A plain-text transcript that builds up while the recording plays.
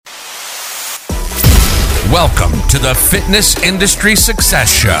Welcome to the Fitness Industry Success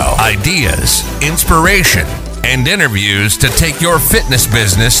Show. Ideas, inspiration, and interviews to take your fitness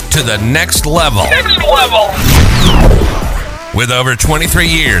business to the next level. With over 23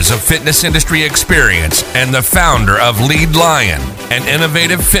 years of fitness industry experience and the founder of Lead Lion, an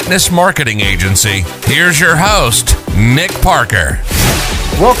innovative fitness marketing agency, here's your host, Nick Parker.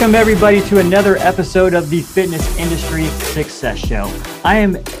 Welcome everybody to another episode of the Fitness Industry Success Show. I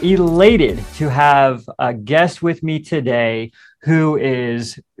am elated to have a guest with me today who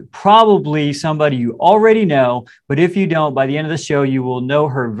is probably somebody you already know, but if you don't, by the end of the show, you will know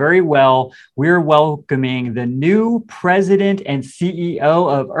her very well. We're welcoming the new president and CEO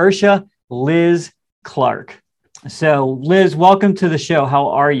of IHRSA, Liz Clark. So Liz, welcome to the show. How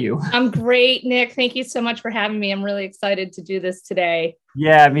are you? I'm great, Nick. Thank you so much for having me. I'm really excited to do this today.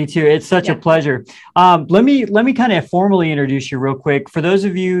 Yeah, me too. It's such a pleasure. Let me kind of formally introduce you real quick. For those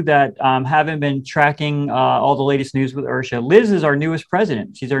of you that haven't been tracking all the latest news with IHRSA, Liz is our newest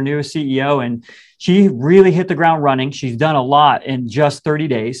president. She's our newest CEO, and she really hit the ground running. She's done a lot in just 30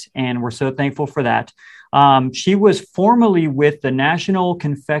 days, and we're so thankful for that. She was formerly with the National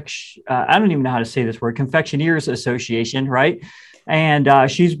I don't even know how to say this word, Confectioners Association, right?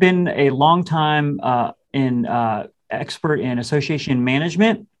 And she's been a long time expert in association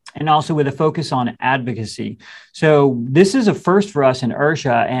management and also with a focus on advocacy. So this is a first for us in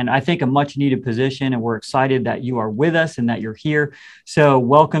IHRSA, and I think a much needed position, and we're excited that you are with us and that you're here. So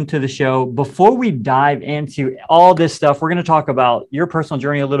welcome to the show. Before we dive into all this stuff, we're going to talk about your personal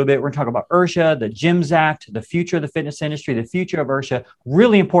journey a little bit. We're going to talk about IHRSA, the GYMS Act, the future of the fitness industry, the future of IHRSA,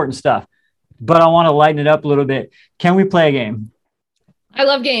 really important stuff. But I want to lighten it up a little bit. Can we play a game? I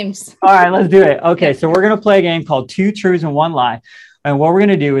love games. All right, let's do it. Okay, so we're going to play a game called Two Truths and One Lie. And what we're going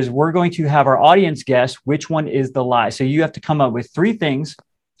to do is we're going to have our audience guess which one is the lie. So you have to come up with three things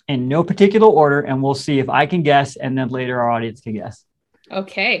in no particular order, and we'll see if I can guess, and then later our audience can guess.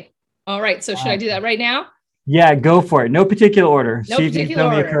 Okay. All right. So should I do that right now? Yeah, go for it. No particular order. No see if you can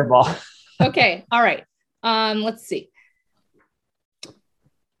throw me a curveball. Okay. All right. Let's see.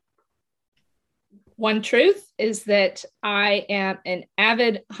 One truth is that I am an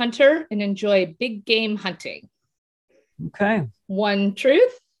avid hunter and enjoy big game hunting. Okay. One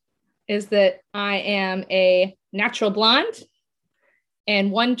truth is that I am a natural blonde.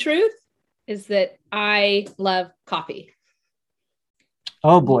 And one truth is that I love coffee.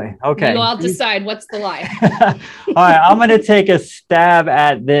 Oh boy. Okay. You all decide what's the lie. All right. I'm going to take a stab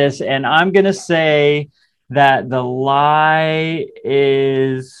at this, and I'm going to say that the lie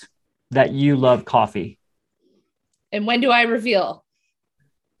is that you love coffee. And when do I reveal?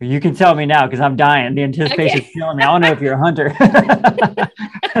 You can tell me now because I'm dying. The anticipation is killing me. I don't know if you're a hunter.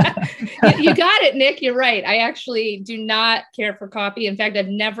 You got it, Nick. You're right. I actually do not care for coffee. In fact, I've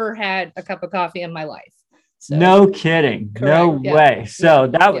never had a cup of coffee in my life. So, no kidding. correct. No way. So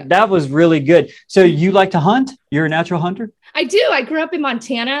that was really good. So you like to hunt? You're a natural hunter? I do. I grew up in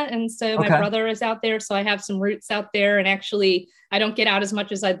Montana, and so my brother is out there. So I have some roots out there, and actually I don't get out as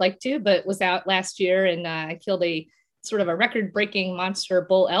much as I'd like to, but was out last year, and I killed a sort of a record-breaking monster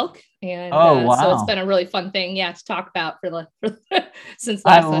bull elk. And wow. So it's been a really fun thing, to talk about for since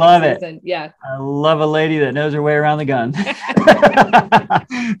I last love season. it. Yeah. I love a lady that knows her way around the gun.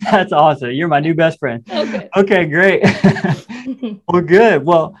 That's awesome. You're my new best friend. Okay, great. Well, good.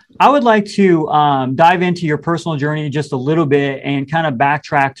 Well, I would like to dive into your personal journey just a little bit and kind of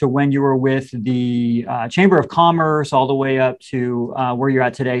backtrack to when you were with the Chamber of Commerce all the way up to where you're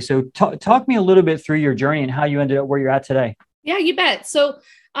at today. So talk me a little bit through your journey and how you ended up where you're at today. Yeah, you bet. So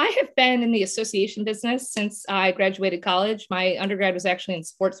I have been in the association business since I graduated college. My undergrad was actually in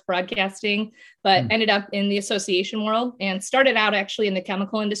sports broadcasting, but ended up in the association world and started out actually in the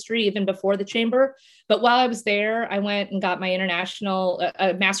chemical industry even before the chamber. But while I was there, I went and got my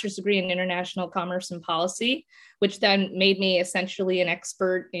a master's degree in international commerce and policy, which then made me essentially an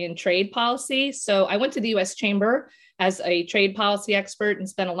expert in trade policy. So I went to the U.S. Chamber as a trade policy expert and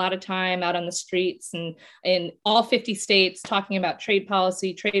spent a lot of time out on the streets and in all 50 states talking about trade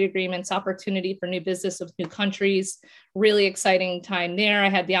policy, trade agreements, opportunity for new business with new countries. Really exciting time there. I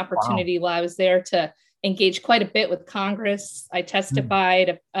had the opportunity while I was there to engage quite a bit with Congress. I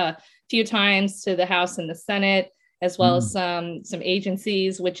testified a few times to the House and the Senate, as well as some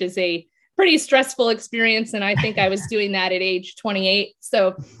agencies, which is a pretty stressful experience. And I think I was doing that at age 28.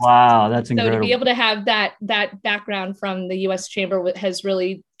 So wow, that's incredible. So to be able to have that background from the U.S. Chamber has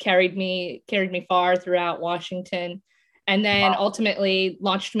really carried me far throughout Washington. And then ultimately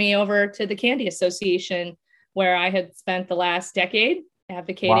launched me over to the Candy Association, where I had spent the last decade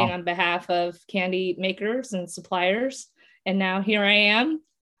advocating on behalf of candy makers and suppliers. And now here I am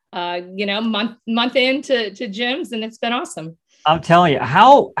month into gyms, and it's been awesome. I'm telling you,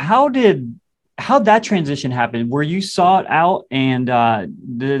 how'd that transition happen? Where you sought out and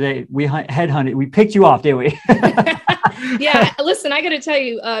we headhunted, we picked you off, did we? Yeah, listen, I got to tell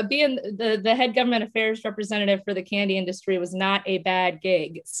you, being the head government affairs representative for the candy industry was not a bad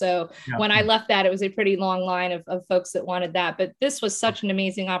gig. So when I left that, it was a pretty long line of folks that wanted that. But this was such an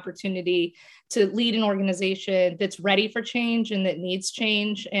amazing opportunity to lead an organization that's ready for change and that needs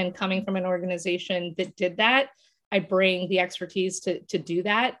change. And coming from an organization that did that, I bring the expertise to do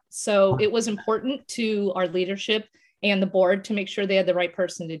that. So it was important to our leadership and the board to make sure they had the right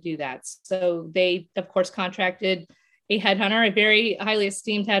person to do that. So they, of course, contracted a headhunter, a very highly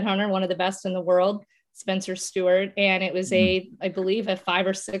esteemed headhunter, one of the best in the world, Spencer Stewart. And it was I believe, a 5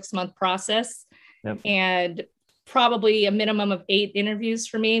 or 6 month process. Yep. And probably a minimum of 8 interviews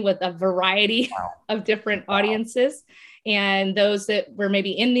for me with a variety of different audiences. And those that were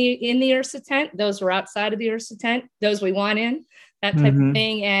maybe in the IHRSA tent, those were outside of the IHRSA tent, those we want in, that type of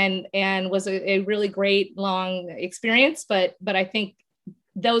thing. And was a really great long experience. But I think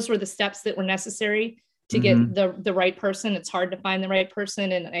those were the steps that were necessary to get the right person. It's hard to find the right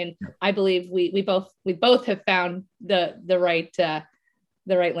person. And I believe we both have found the right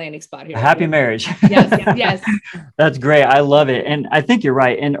landing spot here. A happy marriage. Yes. That's great. I love it. And I think you're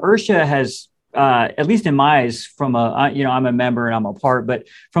right. And IHRSA has, at least in my eyes, from I'm a member and I'm a part, but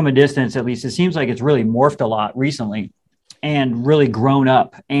from a distance, at least, it seems like it's really morphed a lot recently and really grown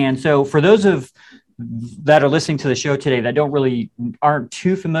up. And so for those that are listening to the show today that aren't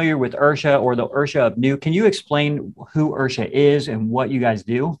too familiar with IHRSA or the IHRSA of new, can you explain who IHRSA is and what you guys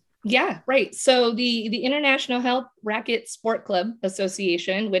do? Yeah, right. So the International Health Racquet Sport Club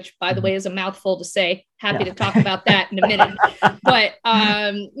Association, which, by the way, is a mouthful to say, happy to talk about that in a minute. But,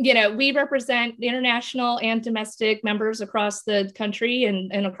 we represent international and domestic members across the country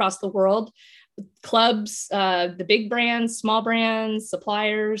and across the world, clubs, the big brands, small brands,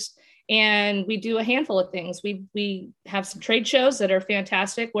 suppliers. And we do a handful of things. We have some trade shows that are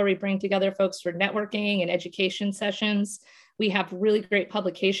fantastic where we bring together folks for networking and education sessions. We have really great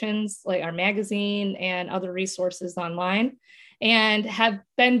publications like our magazine and other resources online, and have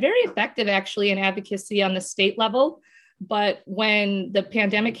been very effective actually in advocacy on the state level. But when the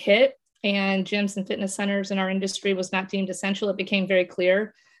pandemic hit and gyms and fitness centers in our industry was not deemed essential, it became very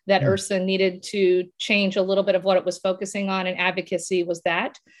clear that IHRSA needed to change a little bit of what it was focusing on, and advocacy was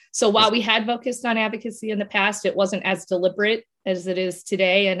that. So while we had focused on advocacy in the past, it wasn't as deliberate as it is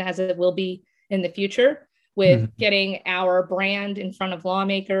today and as it will be in the future, with getting our brand in front of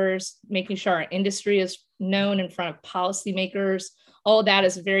lawmakers, making sure our industry is known in front of policymakers. All of that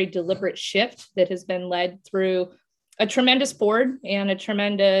is a very deliberate shift that has been led through a tremendous board and a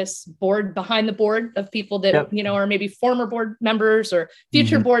tremendous board behind the board of people that, are maybe former board members or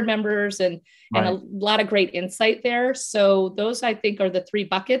future board members, and a lot of great insight there. So those, I think, are the 3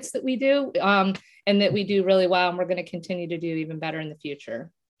 buckets that we do, and that we do really well. And we're going to continue to do even better in the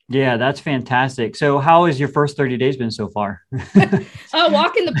future. Yeah, that's fantastic. So how has your first 30 days been so far?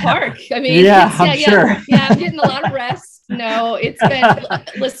 Walk in the park. I mean, I'm sure. Yeah, I'm getting a lot of rest. No, it's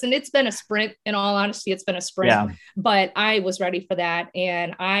been a sprint. In all honesty, it's been a sprint, but I was ready for that.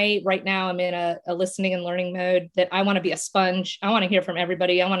 And right now I'm in a listening and learning mode that I want to be a sponge. I want to hear from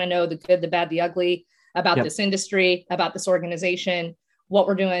everybody. I want to know the good, the bad, the ugly about this industry, about this organization, what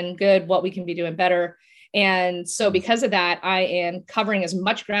we're doing good, what we can be doing better. And so because of that, I am covering as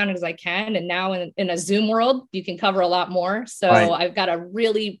much ground as I can. And now in a Zoom world, you can cover a lot more. So I've got a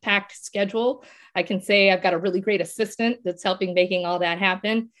really packed schedule. I can say I've got a really great assistant that's helping making all that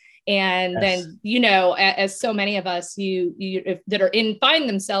happen. And then, as so many of us, that find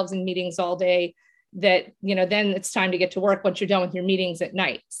themselves in meetings all day, that, then it's time to get to work once you're done with your meetings at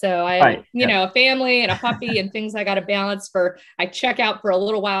night. So I, a family and a puppy and things I got to balance I check out for a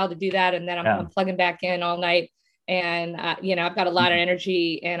little while to do that. And then I'm plugging back in all night. And, I've got a lot of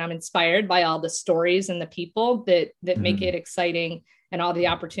energy, and I'm inspired by all the stories and the people that make it exciting, and all the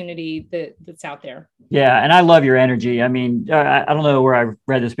opportunity that's out there. Yeah. And I love your energy. I mean, I don't know where I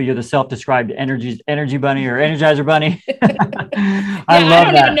read this, but you're the self-described energy bunny or energizer bunny. I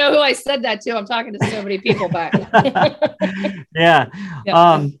don't even know who I said that to. I'm talking to so many people, but yeah.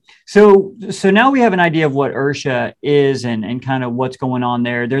 So now we have an idea of what IHRSA is and kind of what's going on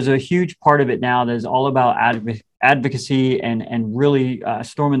there. There's a huge part of it now that is all about advocacy and really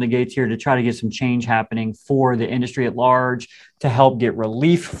storming the gates here to try to get some change happening for the industry at large, to help get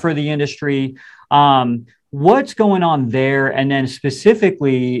relief for the industry. What's going on there? And then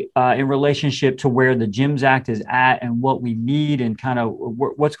specifically in relationship to where the GYMS Act is at and what we need and kind of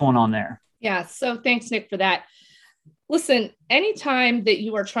what's going on there. Yeah. So thanks, Nick, for that. Listen, anytime that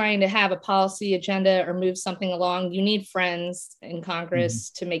you are trying to have a policy agenda or move something along, you need friends in Congress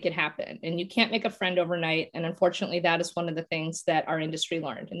to make it happen. And you can't make a friend overnight. And unfortunately, that is one of the things that our industry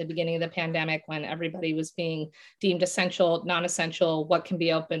learned in the beginning of the pandemic, when everybody was being deemed essential, non-essential, what can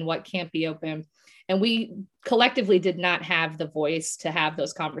be open, what can't be open. And we collectively did not have the voice to have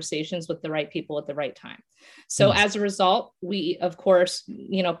those conversations with the right people at the right time. So as a result, we, of course,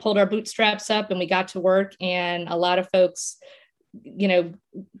 pulled our bootstraps up and we got to work. And a lot of folks,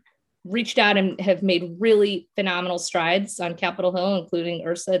 reached out and have made really phenomenal strides on Capitol Hill, including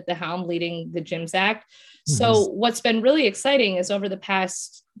Ursa at the helm leading the JIMS Act. So what's been really exciting is over the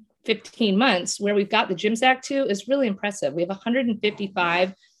past 15 months, where we've got the JIMS Act to is really impressive. We have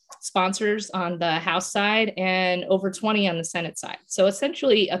 155 sponsors on the House side and over 20 on the Senate side. So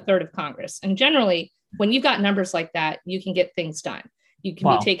essentially a third of Congress. And generally, when you've got numbers like that, you can get things done. You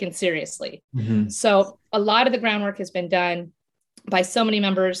can be taken seriously. So a lot of the groundwork has been done by so many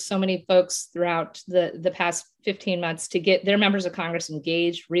members, so many folks throughout the past 15 months to get their members of Congress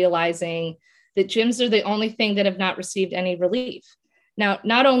engaged, realizing that gyms are the only thing that have not received any relief. Now,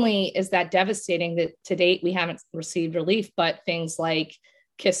 not only is that devastating that to date we haven't received relief, but things like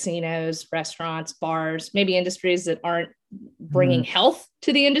casinos, restaurants, bars, maybe industries that aren't bringing health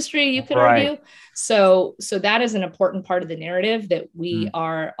to the industry, you could argue. So that is an important part of the narrative that we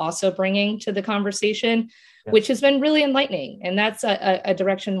are also bringing to the conversation, which has been really enlightening. And that's a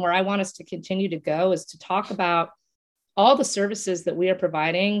direction where I want us to continue to go, is to talk about all the services that we are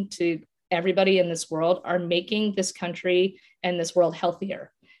providing to everybody in this world are making this country and this world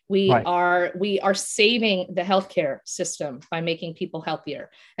healthier. We are saving the healthcare system by making people healthier.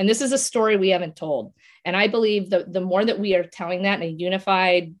 And this is a story we haven't told. And I believe the more that we are telling that in a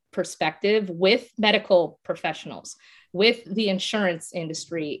unified perspective with medical professionals, with the insurance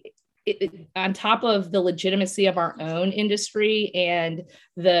industry, on top of the legitimacy of our own industry and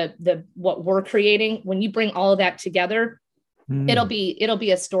the what we're creating, when you bring all of that together, it'll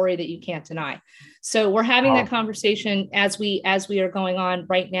be a story that you can't deny. So we're having that conversation as we are going on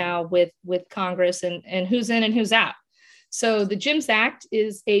right now with Congress and who's in and who's out. So the JIMS Act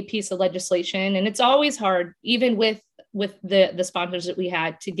is a piece of legislation, and it's always hard, even with the sponsors that we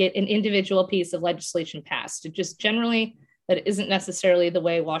had, to get an individual piece of legislation passed. It just generally, that isn't necessarily the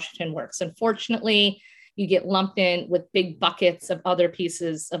way Washington works. Unfortunately, you get lumped in with big buckets of other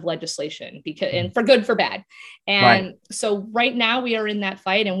pieces of legislation, and for good, for bad. And so right now we are in that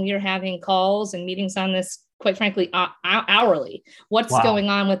fight, and we are having calls and meetings on this, quite frankly, hourly. What's going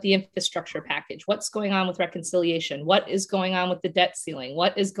on with the infrastructure package? What's going on with reconciliation? What is going on with the debt ceiling?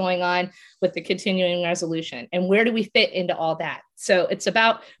 What is going on with the continuing resolution? And where do we fit into all that? So it's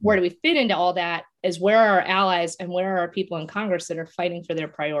about where do we fit into all that, is where are our allies and where are our people in Congress that are fighting for their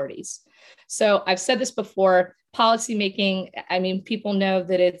priorities. So I've said this before, policymaking, I mean, people know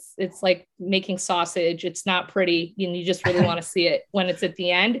that it's like making sausage. It's not pretty. You just really want to see it when it's at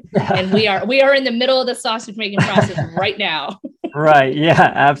the end. And we are in the middle of the sausage making process right now. Right.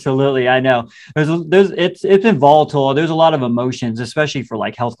 Yeah, absolutely. I know it's been volatile. There's a lot of emotions, especially for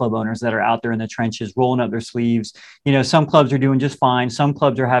like health club owners that are out there in the trenches, rolling up their sleeves. Some clubs are doing just fine. Some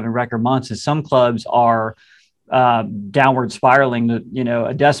clubs are having record months, and some clubs are downward spiraling,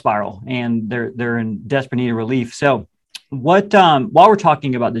 a death spiral, and they're in desperate need of relief. So what, while we're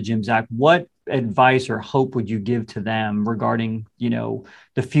talking about the JIMS Act, what advice or hope would you give to them regarding,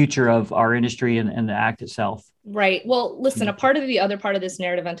 the future of our industry and the act itself? Right. Well, listen, the other part of this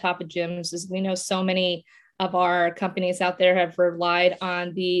narrative on top of gyms is we know so many of our companies out there have relied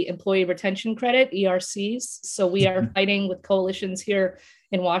on the employee retention credit, ERCs. So we are fighting with coalitions here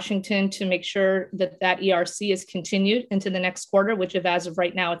in Washington to make sure that ERC is continued into the next quarter, which as of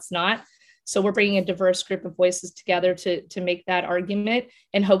right now, it's not. So we're bringing a diverse group of voices together to make that argument,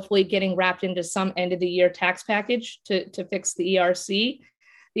 and hopefully getting wrapped into some end of the year tax package to fix the ERC.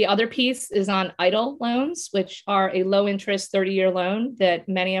 The other piece is on EIDL loans, which are a low interest 30-year loan that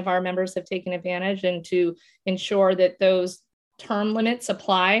many of our members have taken advantage, and to ensure that those term limits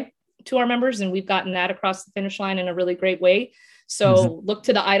apply to our members. And we've gotten that across the finish line in a really great way. So look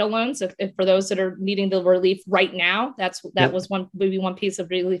to the EIDL loans if for those that are needing the relief right now. That was maybe one piece of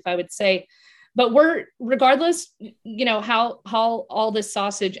relief, I would say. But we're, regardless, how all this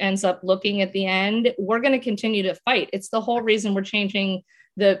sausage ends up looking at the end, we're going to continue to fight. It's the whole reason we're changing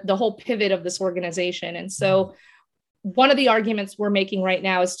the whole pivot of this organization. And so one of the arguments we're making right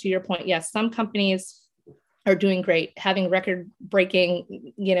now is, to your point, yes, some companies are doing great, having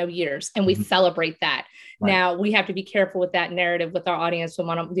record-breaking, years, and we celebrate that. Right. Now, we have to be careful with that narrative with our audience. And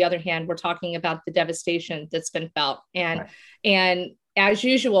on the other hand, we're talking about the devastation that's been felt. And as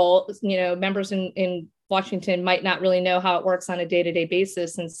usual, members in Washington might not really know how it works on a day-to-day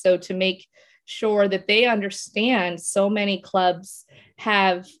basis. And so to make sure that they understand, so many clubs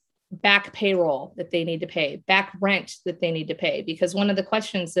have back payroll that they need to pay, back rent that they need to pay. Because one of the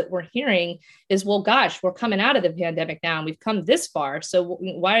questions that we're hearing is, well, gosh, we're coming out of the pandemic now and we've come this far. So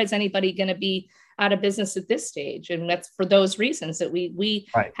why is anybody going to be out of business at this stage? And that's for those reasons that we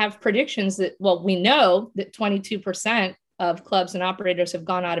have predictions that, well, we know that 22% of clubs and operators have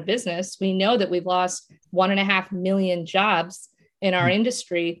gone out of business. We know that we've lost 1.5 million jobs in our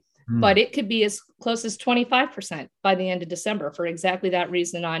industry, but it could be as close as 25% by the end of December for exactly that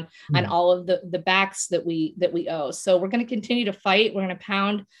reason on all of the backs that we owe. So we're going to continue to fight. We're going to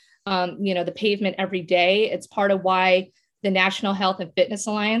pound, the pavement every day. It's part of why the National Health and Fitness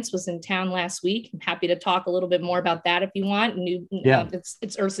Alliance was in town last week. I'm happy to talk a little bit more about that if you want. It's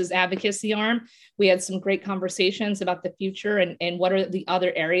IHRSA's advocacy arm. We had some great conversations about the future and what are the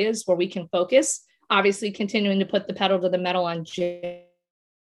other areas where we can focus. Obviously, continuing to put the pedal to the metal on gyms,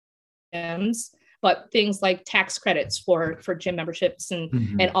 but things like tax credits for gym memberships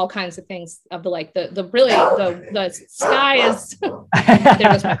and all kinds of things of the like. The sky is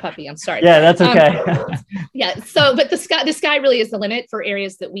there goes my puppy. I'm sorry. Yeah, that's okay. So, but the sky really is the limit for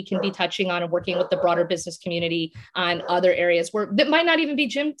areas that we can be touching on and working with the broader business community on other areas where that might not even be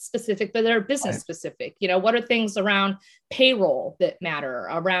gym specific, but they're business specific. What are things around payroll that matter,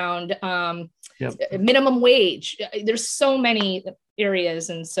 around minimum wage? There's so many areas.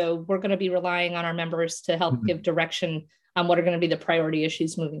 And so we're going to be relying on our members to help give direction on what are going to be the priority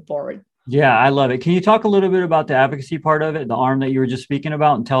issues moving forward. Yeah, I love it. Can you talk a little bit about the advocacy part of it, the arm that you were just speaking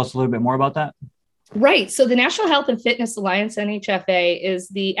about, and tell us a little bit more about that? Right. So the National Health and Fitness Alliance, NHFA, is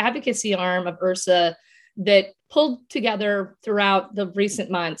the advocacy arm of IHRSA that pulled together throughout the recent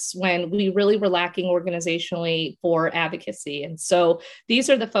months when we really were lacking organizationally for advocacy. And so these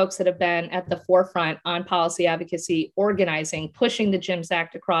are the folks that have been at the forefront on policy advocacy, organizing, pushing the GYMS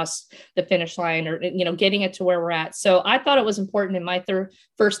Act across the finish line, or getting it to where we're at. So I thought it was important in my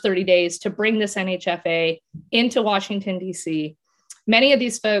first 30 days to bring this NHFA into Washington, D.C. Many of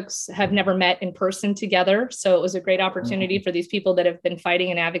these folks have never met in person together. So it was a great opportunity for these people that have been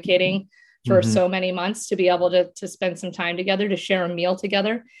fighting and advocating for so many months to be able to spend some time together, to share a meal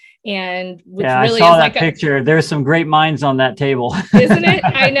together. And which really I saw is that picture. There's some great minds on that table. Isn't it?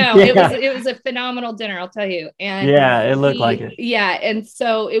 I know. It was a phenomenal dinner, I'll tell you. And it looked like it. Yeah. And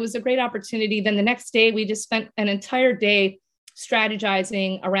so it was a great opportunity. Then the next day, we just spent an entire day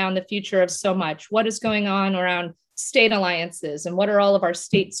strategizing around the future of so much. What is going on around state alliances, and what are all of our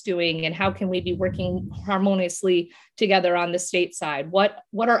states doing, and how can we be working harmoniously together on the state side? What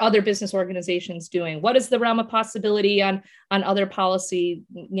are other business organizations doing? What is the realm of possibility on other policy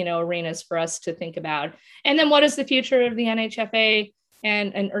arenas for us to think about? And then what is the future of the NHFA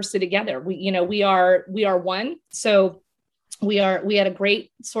and IHRSA together? We are one. So we had a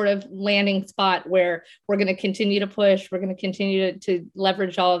great sort of landing spot where we're going to continue to push. We're going to continue to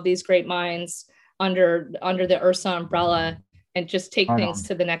leverage all of these great minds under the IHRSA umbrella and just take things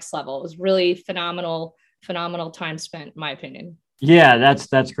to the next level. It was really phenomenal time spent, in my opinion. Yeah,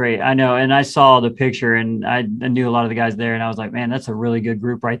 that's great. I know. And I saw the picture and I knew a lot of the guys there, and I was like, man, that's a really good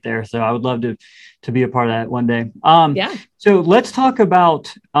group right there. So I would love to be a part of that one day. So let's talk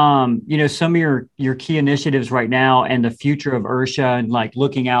about, some of your key initiatives right now and the future of IHRSA, and like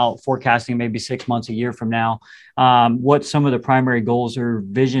looking out, forecasting maybe 6 months, a year from now, what some of the primary goals or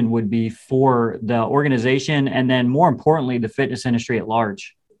vision would be for the organization. And then more importantly, the fitness industry at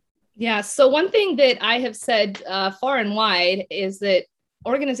large. Yeah. So one thing that I have said far and wide is that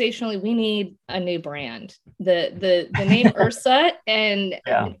organizationally, we need a new brand. The name IHRSA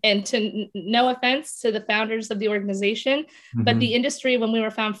and to no offense to the founders of the organization, but the industry when we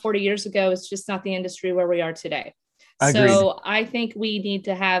were found 40 years ago is just not the industry where we are today. So I think we need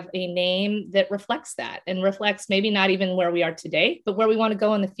to have a name that reflects that and reflects maybe not even where we are today, but where we want to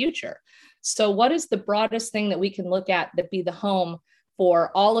go in the future. So what is the broadest thing that we can look at that be the home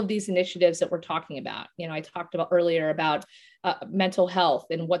for all of these initiatives that we're talking about? I talked about earlier about mental health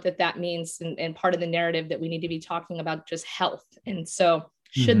and what that means, and part of the narrative that we need to be talking about just health. And so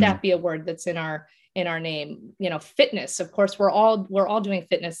should that be a word that's in our name? Fitness, of course, we're all doing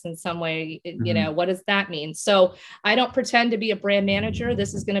fitness in some way. What does that mean? So I don't pretend to be a brand manager.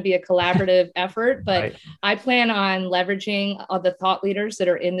 This is going to be a collaborative effort, but I plan on leveraging the thought leaders that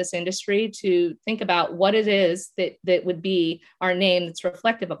are in this industry to think about what it is that would be our name that's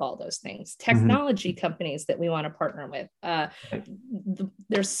reflective of all those things. Technology companies that we want to partner with.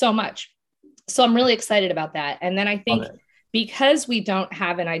 There's so much. So I'm really excited about that. And then I think because we don't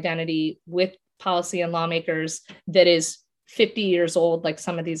have an identity with policy and lawmakers that is 50 years old, like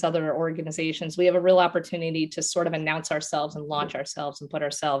some of these other organizations. We have a real opportunity to sort of announce ourselves and launch ourselves and put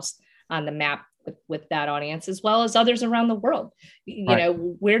ourselves on the map with that audience, as well as others around the world. You know,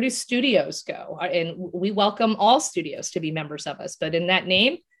 where do studios go? And we welcome all studios to be members of us, but in that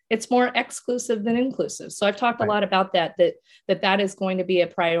name, it's more exclusive than inclusive. So I've talked a lot about that is going to be a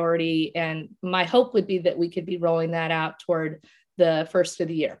priority. And my hope would be that we could be rolling that out toward the first of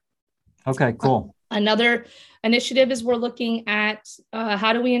the year. Okay, cool. Another initiative is we're looking at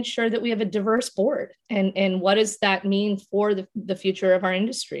how do we ensure that we have a diverse board, and what does that mean for the future of our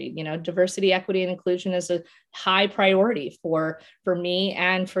industry? You know, diversity, equity, and inclusion is a high priority for me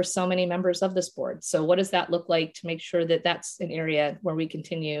and for so many members of this board. So what does that look like to make sure that that's an area where we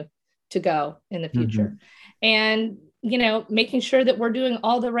continue to go in the future? And, you know, making sure that we're doing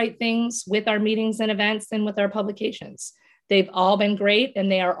all the right things with our meetings and events and with our publications. They've all been great,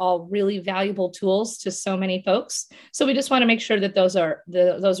 and they are all really valuable tools to so many folks. So we just want to make sure that those are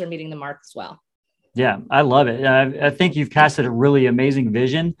meeting the mark as well. Yeah, I love it. I think you've casted a really amazing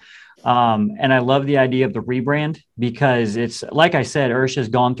vision. And I love the idea of the rebrand, because it's, like I said, IRSHA has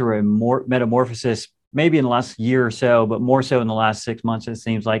gone through a metamorphosis maybe in the last year or so, but more so in the last 6 months, it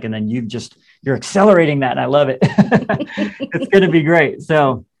seems like. And then you're accelerating that, and I love it. It's going to be great.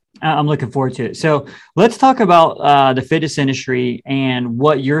 So I'm looking forward to it. So let's talk about the fitness industry and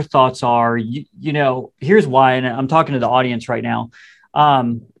what your thoughts are. You know, here's why, and I'm talking to the audience right now.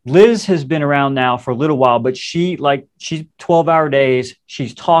 Liz has been around now for a little while, but she's 12-hour days.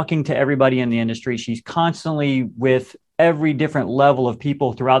 She's talking to everybody in the industry. She's constantly with every different level of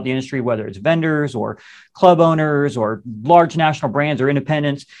people throughout the industry, whether it's vendors or club owners or large national brands or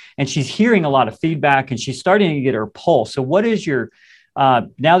independents. And she's hearing a lot of feedback, and she's starting to get her pulse. So what is your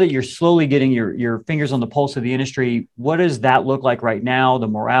now that you're slowly getting your fingers on the pulse of the industry, what does that look like right now, the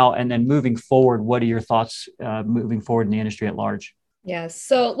morale, and then moving forward, what are your thoughts moving forward in the industry at large? Yes.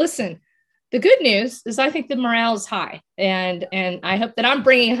 So listen, the good news is I think the morale is high, and I hope that I'm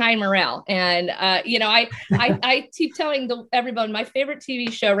bringing high morale. And, you know, I keep telling everyone my favorite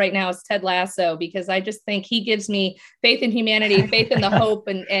TV show right now is Ted Lasso, because I just think he gives me faith in humanity, faith in the hope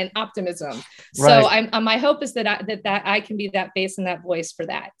and optimism. Right. So my hope is that I can be that face and that voice for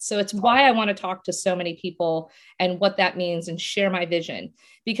that. So it's why I want to talk to so many people and what that means and share my vision,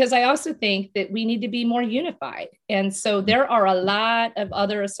 because I also think that we need to be more unified. And so there are a lot of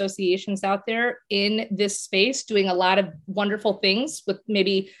other associations out there in this space doing a lot of wonderful things with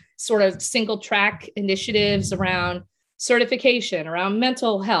maybe sort of single track initiatives around certification, around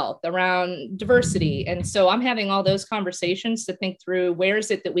mental health, around diversity. And so I'm having all those conversations to think through where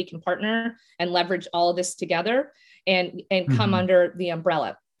is it that we can partner and leverage all of this together and come under the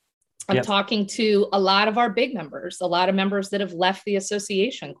umbrella. I'm talking to a lot of our big members, a lot of members that have left the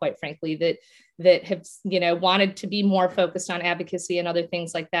association, quite frankly, that have, you know, wanted to be more focused on advocacy and other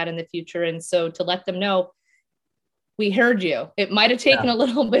things like that in the future. And so to let them know, we heard you. It might have taken a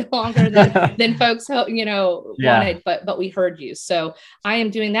little bit longer than folks, you know, wanted, but we heard you. So I am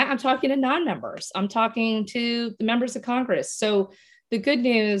doing that. I'm talking to non-members. I'm talking to the members of Congress. So the good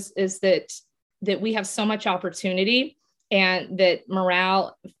news is that we have so much opportunity, and that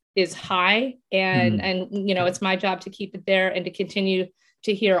morale is high, and you know, it's my job to keep it there and to continue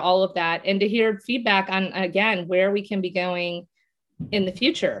to hear all of that and to hear feedback on, again, where we can be going in the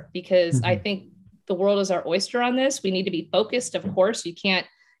future, because I think the world is our oyster on this. We need to be focused. Of course, you can't,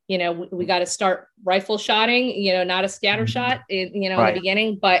 you know, we got to start rifle shotting, you know, not a scatter shot in the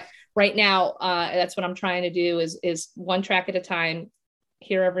beginning, but right now, that's what I'm trying to do is one track at a time,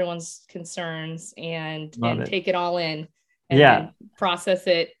 hear everyone's concerns and take it all in and then process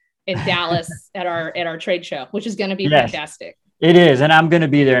it in Dallas at our trade show, which is going to be fantastic. It is. And I'm going to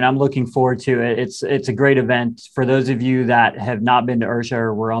be there, and I'm looking forward to it. It's a great event. For those of you that have not been to IRSHA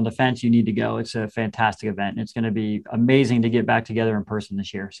or were on the fence, you need to go. It's a fantastic event. It's going to be amazing to get back together in person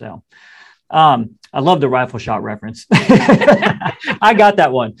this year. So I love the rifle shot reference. I got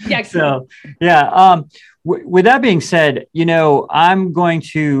that one. Yeah. So with that being said, you know, I'm going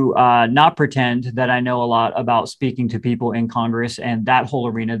to not pretend that I know a lot about speaking to people in Congress and that whole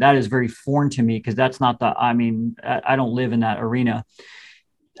arena. That is very foreign to me, because that's not I don't live in that arena.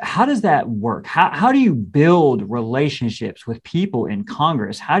 How does that work? How do you build relationships with people in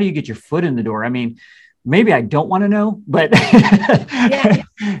Congress? How do you get your foot in the door? I mean, maybe I don't want to know, but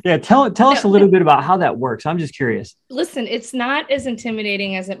tell us a little bit about how that works. I'm just curious. Listen, it's not as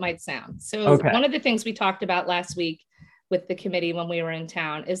intimidating as it might sound. So one of the things we talked about last week with the committee when we were in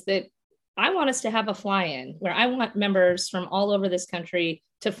town is that I want us to have a fly-in where I want members from all over this country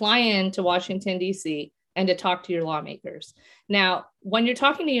to fly in to Washington, D.C. and to talk to your lawmakers. Now, when you're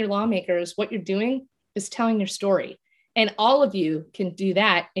talking to your lawmakers, what you're doing is telling your story. And all of you can do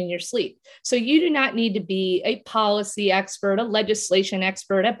that in your sleep. So you do not need to be a policy expert, a legislation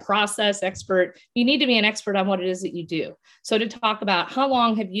expert, a process expert. You need to be an expert on what it is that you do. So to talk about how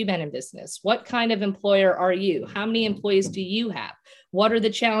long have you been in business? What kind of employer are you? How many employees do you have? What are the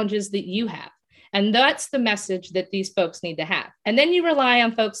challenges that you have? And that's the message that these folks need to have. And then you rely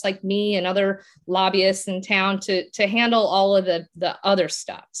on folks like me and other lobbyists in town to handle all of the other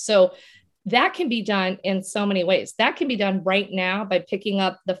stuff. So that can be done in so many ways. That can be done right now by picking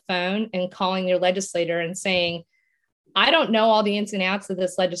up the phone and calling your legislator and saying, I don't know all the ins and outs of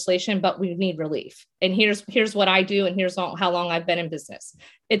this legislation, but we need relief. And here's what I do. And here's how long I've been in business.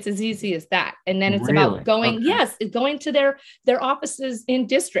 It's as easy as that. And then it's about going, going to their offices in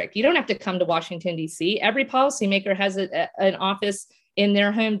district. You don't have to come to Washington, D.C. Every policymaker has an office in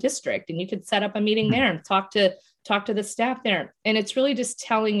their home district, and you could set up a meeting there and talk to the staff there. And it's really just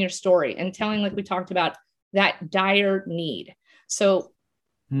telling your story and telling, like we talked about, that dire need. So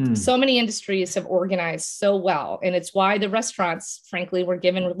many industries have organized so well. And it's why the restaurants, frankly, were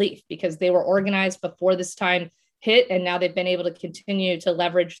given relief, because they were organized before this time hit. And now they've been able to continue to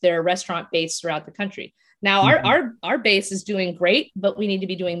leverage their restaurant base throughout the country. Now our base is doing great, but we need to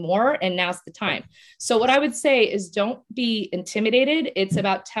be doing more. And now's the time. So what I would say is, don't be intimidated. It's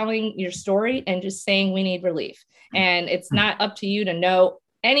about telling your story and just saying we need relief. And it's not up to you to know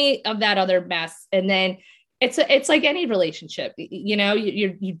any of that other mess. And then it's like any relationship,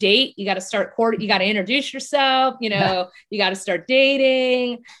 you date, you got to start court, you got to introduce yourself, you got to start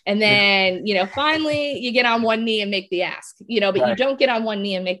dating. And then, finally you get on one knee and make the ask, but you don't get on one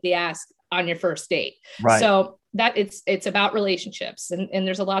knee and make the ask on your first date. Right. So that it's about relationships, and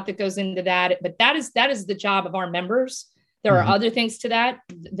there's a lot that goes into that, but that is the job of our members. There are other things to that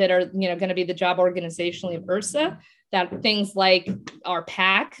are, going to be the job organizationally of IHRSA, that things like our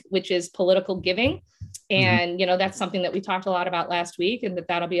PAC, which is political giving. And, that's something that we talked a lot about last week, and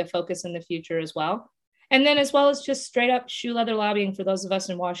that'll be a focus in the future as well. And then as well as just straight up shoe leather lobbying for those of us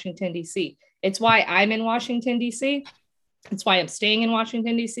in Washington, D.C. It's why I'm in Washington, D.C. It's why I'm staying in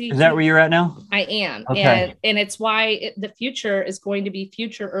Washington, D.C. Is that where you're at now? I am. Okay. And it's why the future is going to be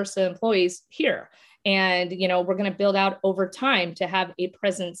future IHRSA employees here. And, we're going to build out over time to have a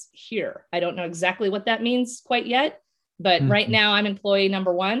presence here. I don't know exactly what that means quite yet, but right now I'm employee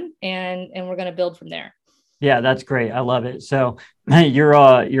number one, and we're going to build from there. Yeah, that's great. I love it. So you're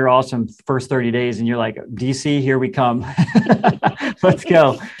awesome. First 30 days and you're like, DC, here we come. Let's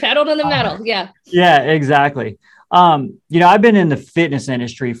go. Pedal to the metal. Yeah. Yeah, exactly. I've been in the fitness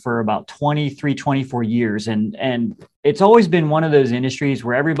industry for about 23, 24 years. And it's always been one of those industries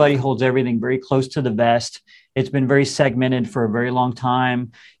where everybody holds everything very close to the vest. It's been very segmented for a very long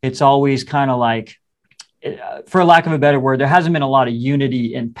time. It's always kind of like, for lack of a better word, there hasn't been a lot of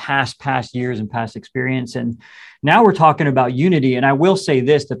unity in past years and past experience. And now we're talking about unity. And I will say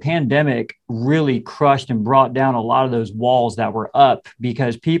this, the pandemic really crushed and brought down a lot of those walls that were up,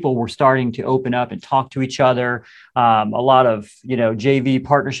 because people were starting to open up and talk to each other. A lot of, JV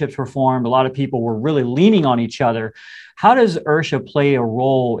partnerships were formed. A lot of people were really leaning on each other. How does IHRSA play a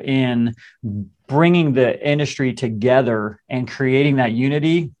role in bringing the industry together and creating that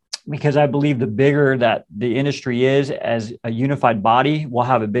unity? Because I believe the bigger that the industry is as a unified body, will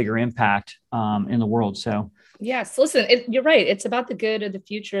have a bigger impact in the world. So, yes, listen, you're right. It's about the good of the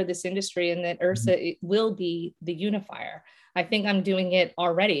future of this industry, and that IHRSA will be the unifier. I think I'm doing it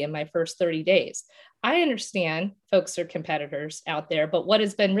already in my first 30 days. I understand folks are competitors out there, but what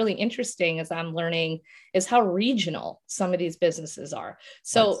has been really interesting as I'm learning is how regional some of these businesses are.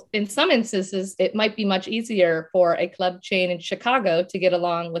 So in some instances, it might be much easier for a club chain in Chicago to get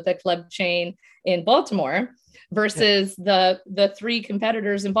along with a club chain in Baltimore versus the three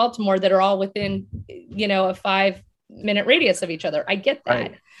competitors in Baltimore that are all within, a 5-minute radius of each other. I get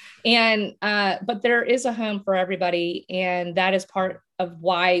that. Right. And, but there is a home for everybody. And that is part of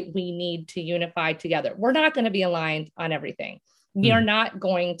why we need to unify together. We're not going to be aligned on everything. We are not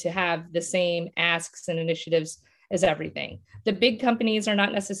going to have the same asks and initiatives as everything. The big companies are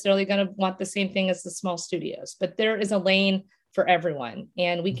not necessarily going to want the same thing as the small studios, but there is a lane for everyone,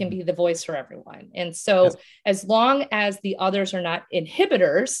 and we can be the voice for everyone. And so as long as the others are not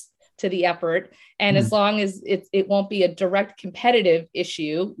inhibitors to the effort, and as long as it won't be a direct competitive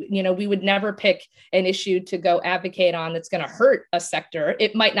issue, we would never pick an issue to go advocate on that's going to hurt a sector.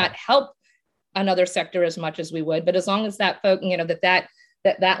 It might not help another sector as much as we would, but as long as that folk,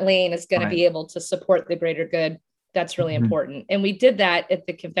 that lane is going to be able to support the greater good, that's really important. And we did that at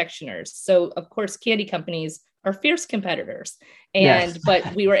the confectioners. So of course, candy companies are fierce competitors,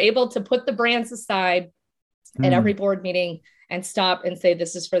 but we were able to put the brands aside at every board meeting and stop and say,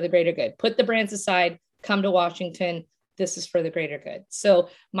 this is for the greater good. Put the brands aside, come to Washington, this is for the greater good. So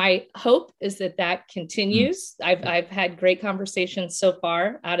my hope is that continues. I've had great conversations so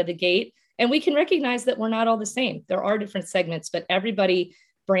far out of the gate, and we can recognize that we're not all the same. There are different segments, but everybody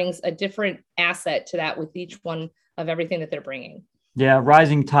brings a different asset to that with each one of everything that they're bringing. Yeah.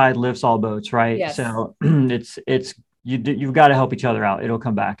 Rising tide lifts all boats, right? Yes. So you've got to help each other out. It'll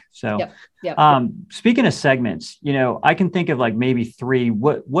come back. So, yep. Speaking of segments, I can think of like maybe three.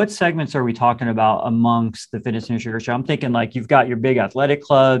 What segments are we talking about amongst the fitness industry? I'm thinking like you've got your big athletic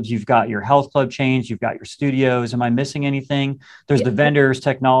clubs, you've got your health club chains, you've got your studios. Am I missing anything? There's the vendors,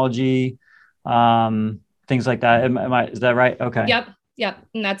 technology, things like that. Is that right? Okay. Yep.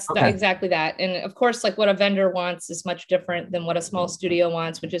 And that's exactly that. And of course, like what a vendor wants is much different than what a small studio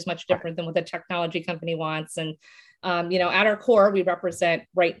wants, which is much different than what a technology company wants. And, at our core, we represent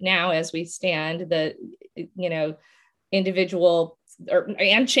right now as we stand the, individual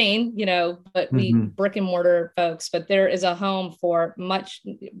and chain, but we brick and mortar folks, but there is a home for much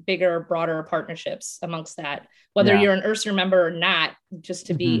bigger, broader partnerships amongst that, whether you're an URSA member or not, just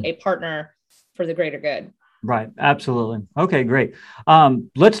to be a partner for the greater good. Right. Absolutely. Okay, great.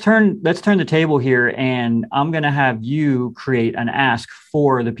 Let's turn the table here, and I'm going to have you create an ask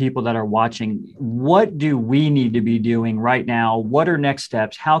for the people that are watching. What do we need to be doing right now? What are next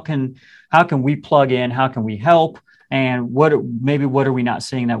steps? How can we plug in? How can we help? And what are we not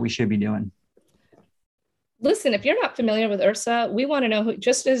seeing that we should be doing? Listen, if you're not familiar with URSA, we want to know who,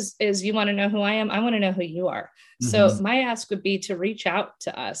 just as you want to know who I am, I want to know who you are. So my ask would be to reach out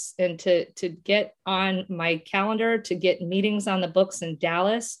to us and to get on my calendar, to get meetings on the books in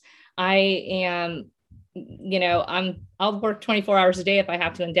Dallas. I am, I'll work 24 hours a day if I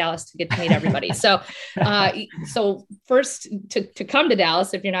have to in Dallas to get to meet everybody. So first to come to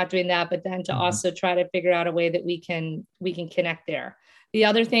Dallas if you're not doing that, but then to also try to figure out a way that we can connect there. The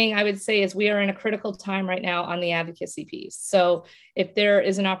other thing I would say is we are in a critical time right now on the advocacy piece. So if there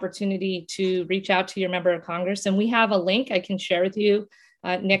is an opportunity to reach out to your member of Congress, and we have a link I can share with you,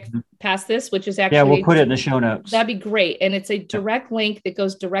 Nick, past this, which is actually— Yeah, we'll put it in the show notes. That'd be great. And it's a direct link that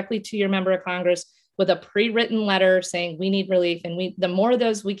goes directly to your member of Congress with a pre-written letter saying we need relief. And the more of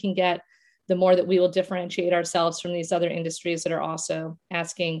those we can get, the more that we will differentiate ourselves from these other industries that are also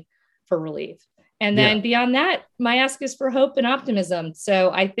asking for relief. And then beyond that, my ask is for hope and optimism. So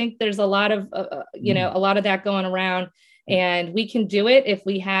I think there's a lot of, a lot of that going around, and we can do it if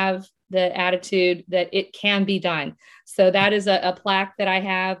we have the attitude that it can be done. So that is a plaque that I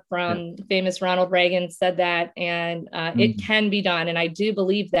have from famous Ronald Reagan said that, and it can be done. And I do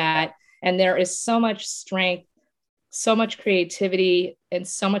believe that. And there is so much strength, so much creativity, and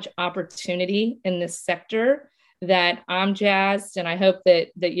so much opportunity in this sector that I'm jazzed, and I hope that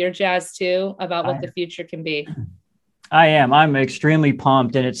you're jazzed too about what the future can be. I am. I'm extremely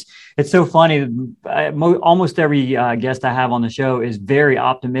pumped, and it's so funny. Almost every guest I have on the show is very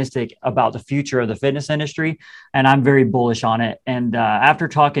optimistic about the future of the fitness industry, and I'm very bullish on it. And after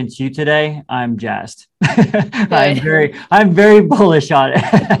talking to you today, I'm jazzed. I'm very bullish on it.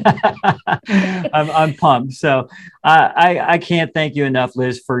 I'm pumped. So I can't thank you enough,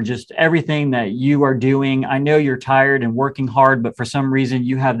 Liz, for just everything that you are doing. I know you're tired and working hard, but for some reason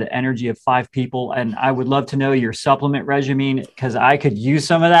you have the energy of 5 people, and I would love to know your supplement regimen because I could use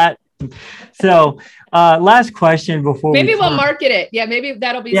some of that. So last question before we'll market it. Yeah, maybe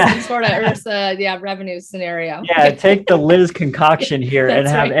that'll be some sort of URSA revenue scenario. Yeah, take the Liz concoction here and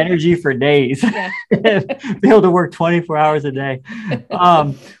have energy for days. Yeah. Be able to work 24 hours a day.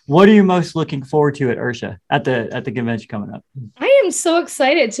 What are you most looking forward to at URSA at the convention coming up? I am so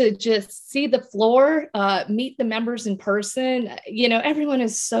excited to just see the floor, meet the members in person. Everyone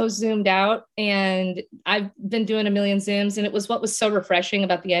is so zoomed out, and I've been doing a million Zooms, and it was what was so refreshing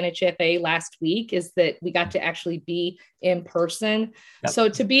about the NHFA last week is that we got to actually be in person. Yep. So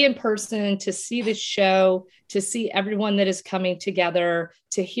to be in person, to see the show, to see everyone that is coming together,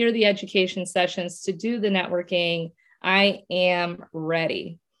 to hear the education sessions, to do the networking, I am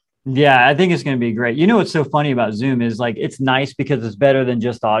ready. Yeah, I think it's going to be great. What's so funny about Zoom is like, it's nice because it's better than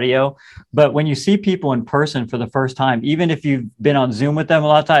just audio. But when you see people in person for the first time, even if you've been on Zoom with them a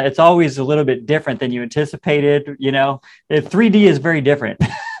lot of time, it's always a little bit different than you anticipated. 3D is very different.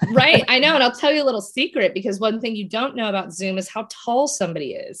 Right. I know. And I'll tell you a little secret, because one thing you don't know about Zoom is how tall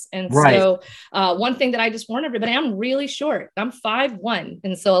somebody is. And so one thing that I just warn everybody, I'm really short. I'm 5'1".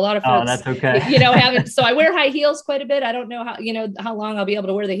 And so a lot of folks, that's okay. haven't. So I wear high heels quite a bit. I don't know how long I'll be able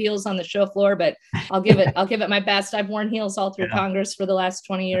to wear the heels on the show floor, but I'll give it my best. I've worn heels all through Congress for the last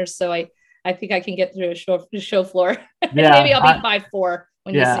 20 years. So I think I can get through a show floor. Maybe I'll be 5'4".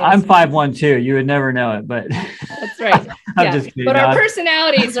 when you see us. I'm 5'1" too. You would never know it, but that's right. I'm just kidding. But our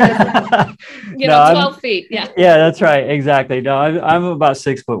personalities are, 12 feet. Yeah. Yeah, that's right. Exactly. No, I'm about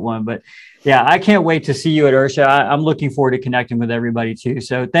 6'1", but yeah, I can't wait to see you at IRSHA. I'm looking forward to connecting with everybody too.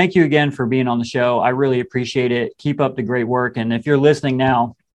 So thank you again for being on the show. I really appreciate it. Keep up the great work. And if you're listening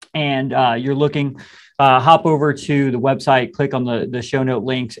now and you're looking, hop over to the website, click on the show note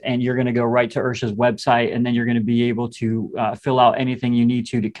links, and you're going to go right to IRSHA's website. And then you're going to be able to fill out anything you need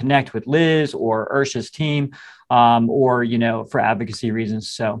to connect with Liz or IRSHA's team, or, for advocacy reasons.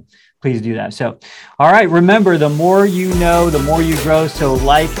 So please do that. So, all right, remember, the more you know, the more you grow. So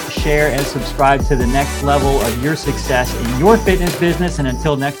like, share, and subscribe to the next level of your success in your fitness business. And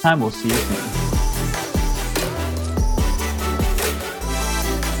until next time, we'll see you soon.